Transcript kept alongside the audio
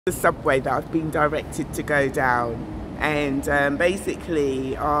The subway that I've been directed to go down, and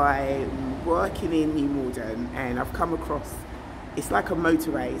basically I'm working in New Malden and I've come across, it's like a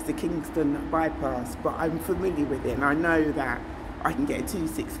motorway, it's the Kingston bypass, but I'm familiar with it and I know that I can get a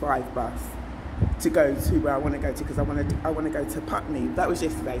 265 bus to go to where I want to go to, because I want to go to Putney. That was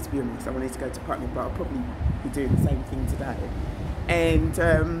yesterday, to be honest. I wanted to go to Putney, but I'll probably be doing the same thing today.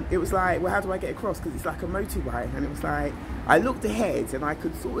 And it was like, well, how do I get across? Because it's like a motorway. And it was like, I looked ahead and I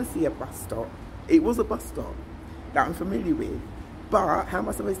could sort of see a bus stop. It was a bus stop that I'm familiar with. But how am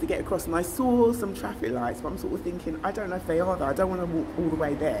I supposed to get across? And I saw some traffic lights, but I'm sort of thinking, I don't know if they are there. I don't want to walk all the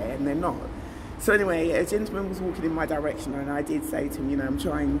way there, and they're not. So anyway, a gentleman was walking in my direction, and I did say to him, you know, I'm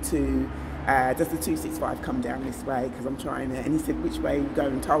trying to, does the 265 come down this way? Because I'm trying it. And he said, which way are you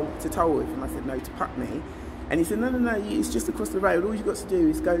going to Tolworth? And I said, no, to Putney. And he said, no, it's just across the road. All you've got to do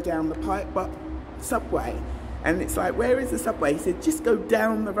is go down the subway. And it's like, where is the subway? He said, just go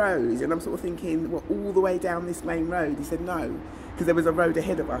down the road. And I'm sort of thinking, well, all the way down this main road? He said, no, because there was a road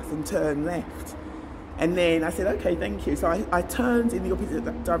ahead of us, and turn left. And then I said, okay, thank you. So I turned in the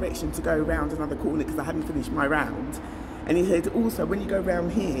opposite direction to go around another corner because I hadn't finished my round. And he said, also, when you go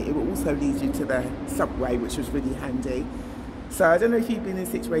around here, it will also lead you to the subway, which was really handy. So I don't know if you've been in a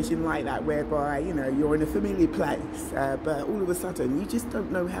situation like that, whereby, you know, you're in a familiar place, but all of a sudden you just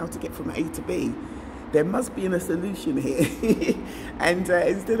don't know how to get from A to B. There must be a solution here. And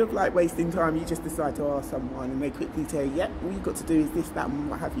instead of like wasting time, you just decide to ask someone and they quickly tell you, yep, all you've got to do is this, that, and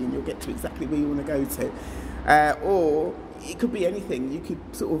what have you, and you'll get to exactly where you want to go to. Or it could be anything. You could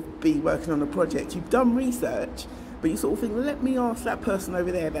sort of be working on a project. You've done research, but you sort of think, let me ask that person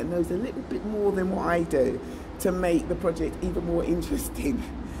over there that knows a little bit more than what I do to make the project even more interesting.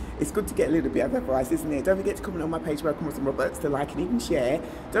 It's good to get a little bit of advice, isn't it? Don't forget to comment on my page, Welcome Rosalind Roberts, to like and even share.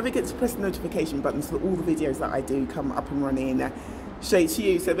 Don't forget to press the notification button so that all the videos that I do come up and running straight to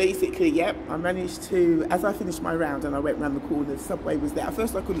you. So basically, yep, I managed to, as I finished my round and I went round the corner, the subway was there. At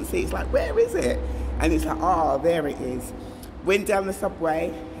first I couldn't see, it's like, where is it? And it's like, there it is. Went down the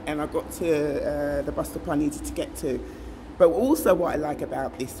subway and I got to the bus stop I needed to get to. But also what I like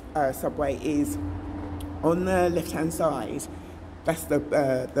about this subway is, on the left-hand side, that's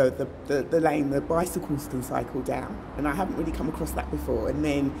the lane the bicycles can cycle down, and I haven't really come across that before. And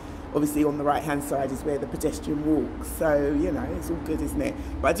then obviously on the right-hand side is where the pedestrian walks. So, you know, it's all good, isn't it?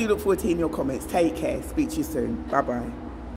 But I do look forward to hearing your comments. Take care. Speak to you soon. Bye-bye.